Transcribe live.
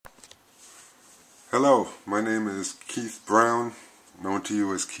Hello, my name is Keith Brown, known to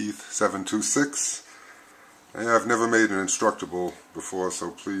you as Keith726. I've never made an Instructable before,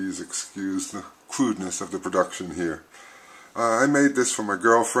 so please excuse the crudeness of the production here. I made this for my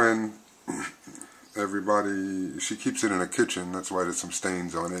girlfriend. She keeps it in her kitchen, that's why there's some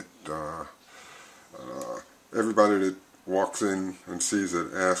stains on it. Everybody that walks in and sees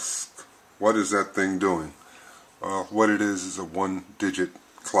it asks, what is that thing doing? What it is a one-digit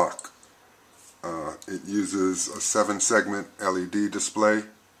clock. It uses a 7-segment LED display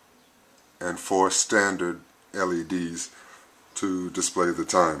and 4 standard LEDs to display the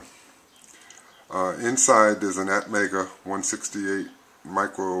time. Inside there's an Atmega 168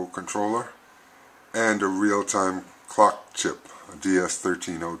 microcontroller and a real-time clock chip, a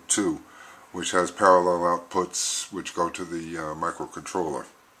DS1302, which has parallel outputs which go to the microcontroller.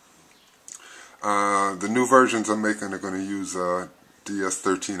 The new versions I'm making are going to use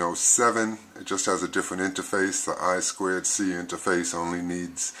DS1307. It just has a different interface. The I2C interface only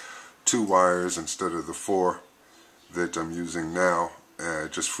needs 2 wires instead of the 4 that I'm using now.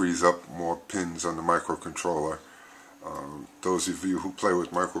 It just frees up more pins on the microcontroller. Those of you who play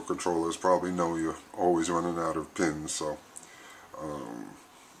with microcontrollers probably know you're always running out of pins, so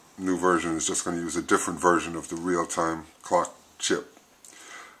new version is just going to use a different version of the real-time clock chip.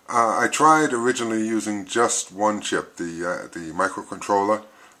 I tried originally using just one chip, the microcontroller,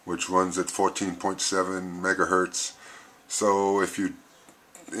 which runs at 14.7 megahertz. So if you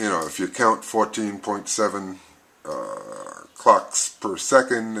count 14.7 clocks per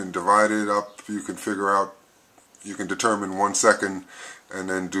second and divide it up, you can determine 1 second and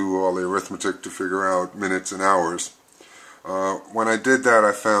then do all the arithmetic to figure out minutes and hours. When I did that,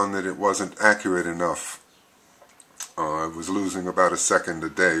 I found that it wasn't accurate enough. I was losing about a second a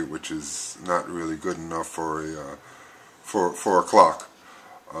day, which is not really good enough for a clock.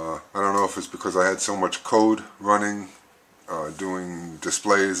 I don't know if it's because I had so much code running, doing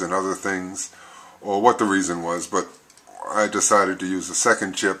displays and other things, or what the reason was, but I decided to use a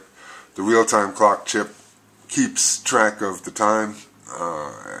second chip. The real-time clock chip keeps track of the time.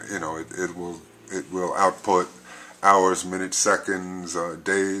 It will output hours, minutes, seconds,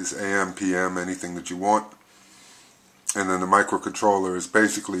 days, AM, PM, anything that you want. And then the microcontroller is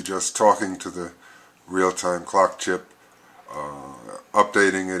basically just talking to the real-time clock chip,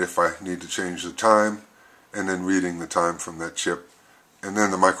 updating it if I need to change the time, and then reading the time from that chip. And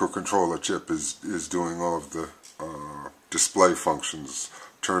then the microcontroller chip is doing all of the display functions,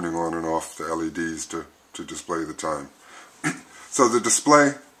 turning on and off the LEDs to display the time. So the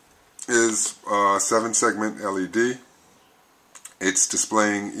display is a 7-segment LED. It's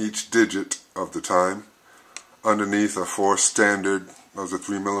displaying each digit of the time. Underneath are 4 standard, those are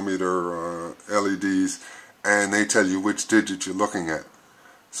 3mm LEDs, and they tell you which digit you're looking at.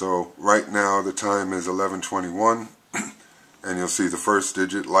 So right now the time is 11:21, and you'll see the first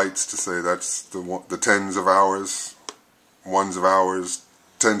digit lights to say that's the tens of hours, ones of hours,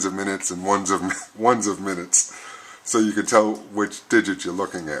 tens of minutes, and ones of minutes. So you can tell which digit you're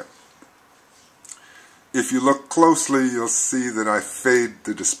looking at. If you look closely, you'll see that I fade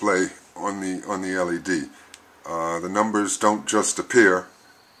the display on the LED. The numbers don't just appear,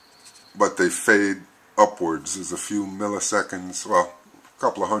 but they fade upwards. There's a few milliseconds, well, a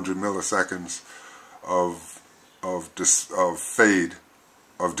couple of hundred milliseconds of fade,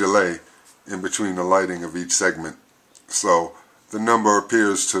 of delay in between the lighting of each segment. So the number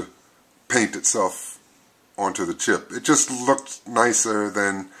appears to paint itself onto the chip. It just looked nicer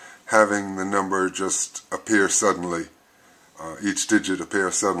than having the number just appear suddenly, each digit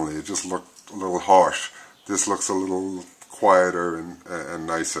appear suddenly. It just looked a little harsh. This looks a little quieter and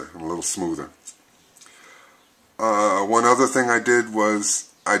nicer and a little smoother. One other thing I did was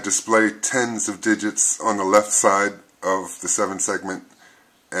I displayed tens of digits on the left side of the 7-segment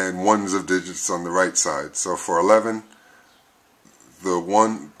and ones of digits on the right side. So for 11, the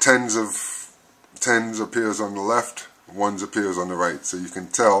tens appears on the left, ones appears on the right. So you can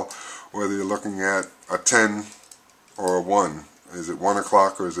tell whether you're looking at a 10 or a 1. Is it 1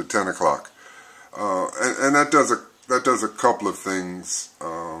 o'clock or is it 10 o'clock? And that does a couple of things.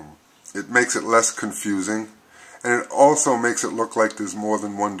 It makes it less confusing, and it also makes it look like there's more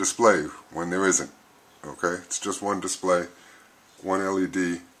than one display when there isn't. Okay, it's just one display, one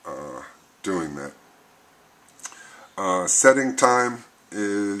LED doing that. Setting time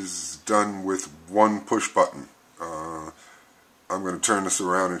is done with one push button. I'm going to turn this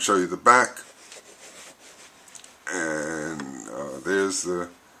around and show you the back, and here's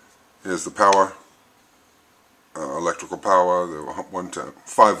the power. Electrical power, the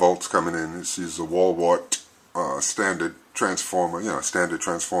 5 volts coming in. This is a wall wart standard transformer, you know, a standard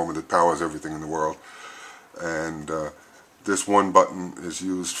transformer that powers everything in the world. And this one button is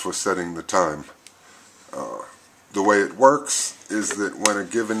used for setting the time. The way it works is that when a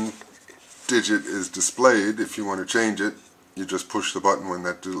given digit is displayed, if you want to change it, you just push the button when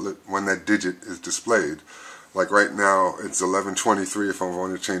that digit is displayed. Like right now, it's 11:23. If I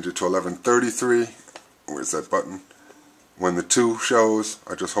want to change it to 11:33, where's that button? When the 2 shows,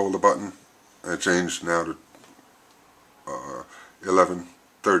 I just hold the button, and it changed now to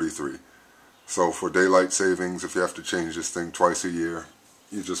 11:33. So for daylight savings, if you have to change this thing twice a year,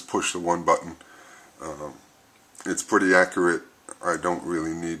 you just push the one button. It's pretty accurate. I don't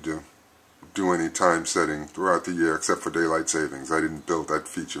really need to do any time setting throughout the year except for daylight savings. I didn't build that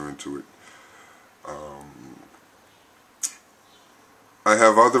feature into it. I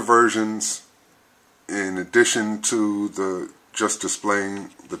have other versions in addition to the just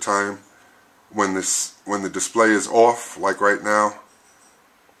displaying the time. When the display is off, like right now,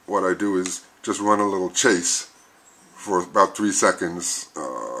 what I do is just run a little chase for about 3 seconds.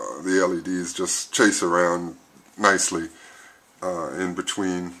 The LEDs just chase around nicely in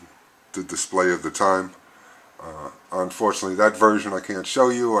between the display of the time. Unfortunately, that version I can't show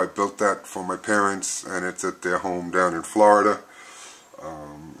you. I built that for my parents, and it's at their home down in Florida.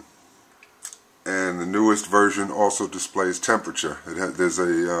 And the newest version also displays temperature. There's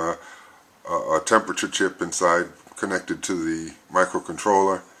a temperature chip inside connected to the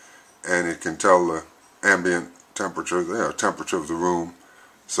microcontroller, and it can tell the ambient temperature, the temperature of the room.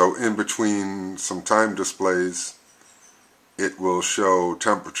 So in between some time displays, it will show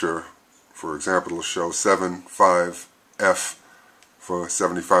temperature. For example, it will show 75 F for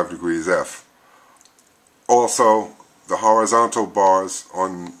 75 degrees F. Also, the horizontal bars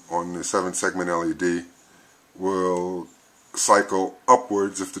on the 7-segment LED will cycle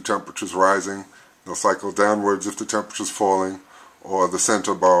upwards if the temperature is rising. They'll cycle downwards if the temperature is falling, or the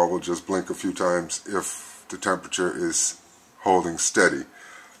center bar will just blink a few times if the temperature is holding steady.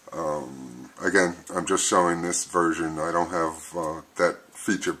 Again, I'm just showing this version. I don't have that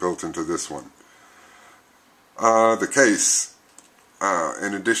feature built into this one. The case.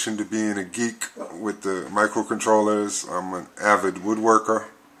 In addition to being a geek with the microcontrollers, I'm an avid woodworker,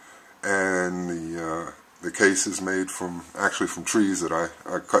 and the case is made actually from trees that I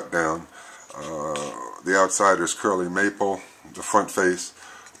cut down. The outside is curly maple, the front face,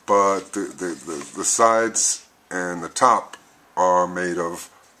 but the sides and the top are made of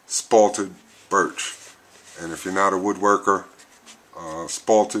spalted birch. And if you're not a woodworker,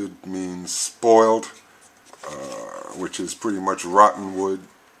 spalted means spoiled, which is pretty much rotten wood.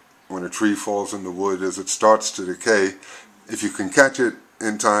 When a tree falls in the wood, as it starts to decay, if you can catch it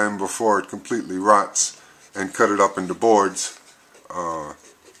in time before it completely rots and cut it up into boards,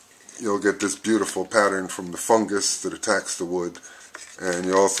 you'll get this beautiful pattern from the fungus that attacks the wood. And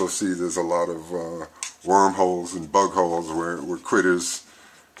you also see there's a lot of wormholes and bug holes where critters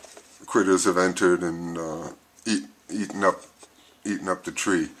have entered and eaten up the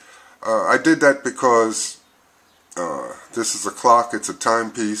tree. I did that because this is a clock, it's a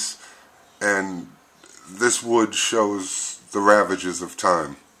timepiece, and this wood shows the ravages of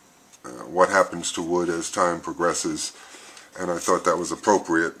time, what happens to wood as time progresses, and I thought that was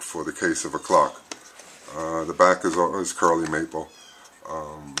appropriate for the case of a clock. The back is curly maple.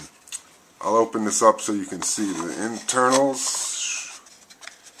 I'll open this up so you can see the internals.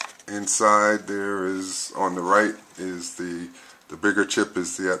 Inside there is, on the right, is the bigger chip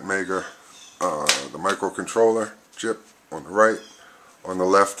is the Atmega, the microcontroller chip on the right. On the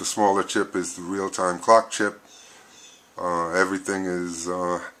left, the smaller chip is the real-time clock chip. Everything is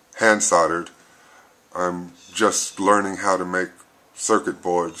hand soldered. I'm just learning how to make circuit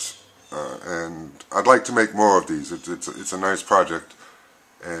boards, and I'd like to make more of these. It's a nice project,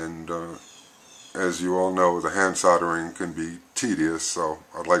 and as you all know, the hand soldering can be tedious, so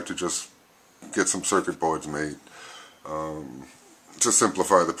I'd like to just get some circuit boards made to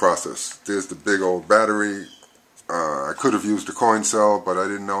simplify the process. There's the big old battery. I could have used a coin cell, but I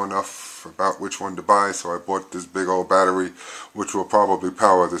didn't know enough about which one to buy, so I bought this big old battery, which will probably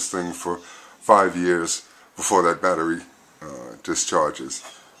power this thing for 5 years before that battery discharges.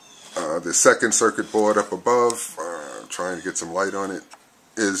 The second circuit board up above, trying to get some light on it,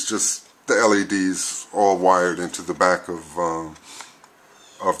 is just the LEDs all wired into the back of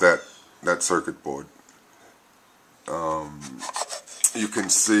that circuit board. You can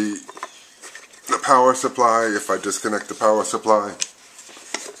see the power supply. If I disconnect the power supply,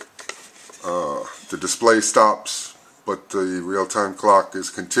 the display stops, but the real-time clock is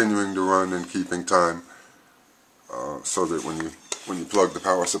continuing to run and keeping time, so that when you plug the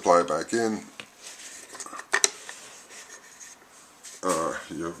power supply back in,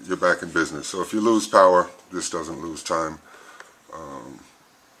 you're back in business. So if you lose power, this doesn't lose time.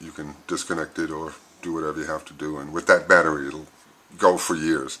 You can disconnect it or do whatever you have to do, and with that battery it'll go for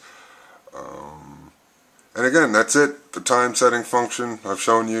years. And again, that's it. The time setting function I've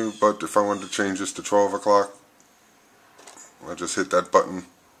shown you, but if I wanted to change this to 12 o'clock, I just hit that button.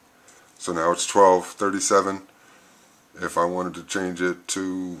 So now it's 12:37. If I wanted to change it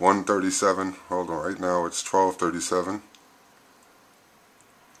to 1:37, hold on, right now it's 12:37.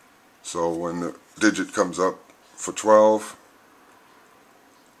 So when the digit comes up for 12,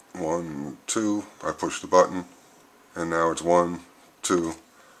 1, 2, I push the button, and now it's 1, 2,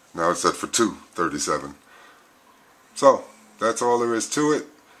 now it's set for 2:37. So that's all there is to it.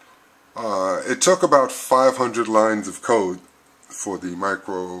 It took about 500 lines of code for the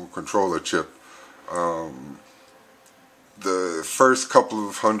microcontroller chip. The first couple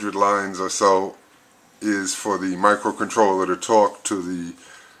of hundred lines or so is for the microcontroller to talk to the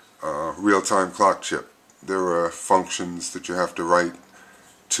real-time clock chip. There are functions that you have to write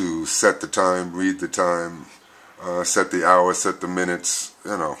to set the time, read the time, set the hour, set the minutes,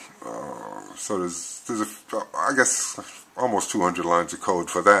 you know. So there's I guess almost 200 lines of code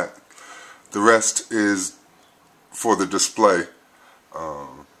for that. The rest is for the display.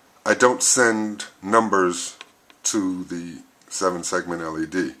 I don't send numbers to the 7-segment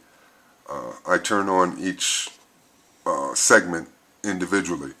LED. I turn on each segment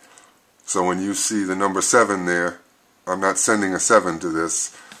individually. So when you see the number 7 there, I'm not sending a 7 to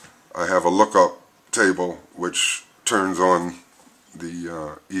this. I have a lookup table which turns on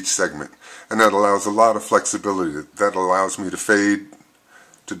the each segment, and that allows a lot of flexibility. That allows me to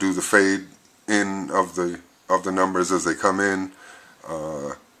do the fade in of the numbers as they come in,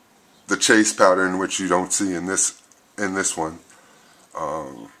 the chase pattern, which you don't see in this one,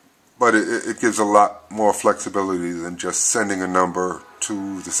 but it gives a lot more flexibility than just sending a number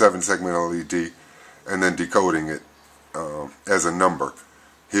to the 7-segment LED and then decoding it as a number.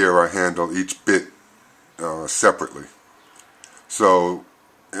 Here I handle each bit separately. So,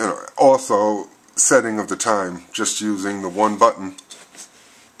 you know, also setting of the time, just using the one button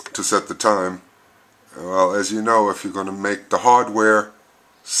to set the time. Well, as you know, if you're going to make the hardware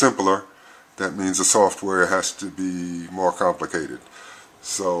simpler, that means the software has to be more complicated.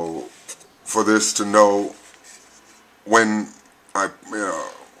 So for this to know when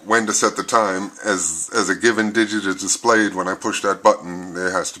when to set the time, as a given digit is displayed when I push that button,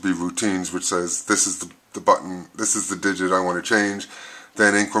 there has to be routines which says this is the button, this is the digit I want to change,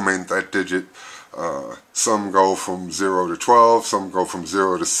 then increment that digit. Some go from 0 to 12, some go from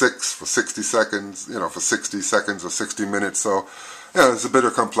 0 to 6 for 60 seconds, you know, for 60 seconds or 60 minutes. So, yeah, there's a bit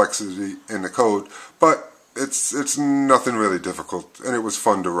of complexity in the code, but it's nothing really difficult, and it was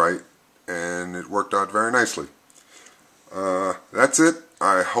fun to write, and it worked out very nicely. That's it.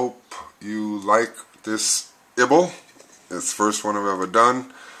 I hope you like this IBLE. It's the first one I've ever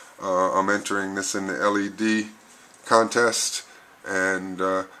done. I'm entering this in the LED contest, and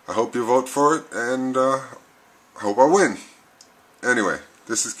I hope you vote for it, and I hope I win. Anyway,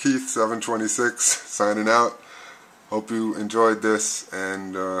 this is Keith 726 signing out. Hope you enjoyed this,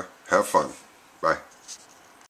 and have fun. Bye.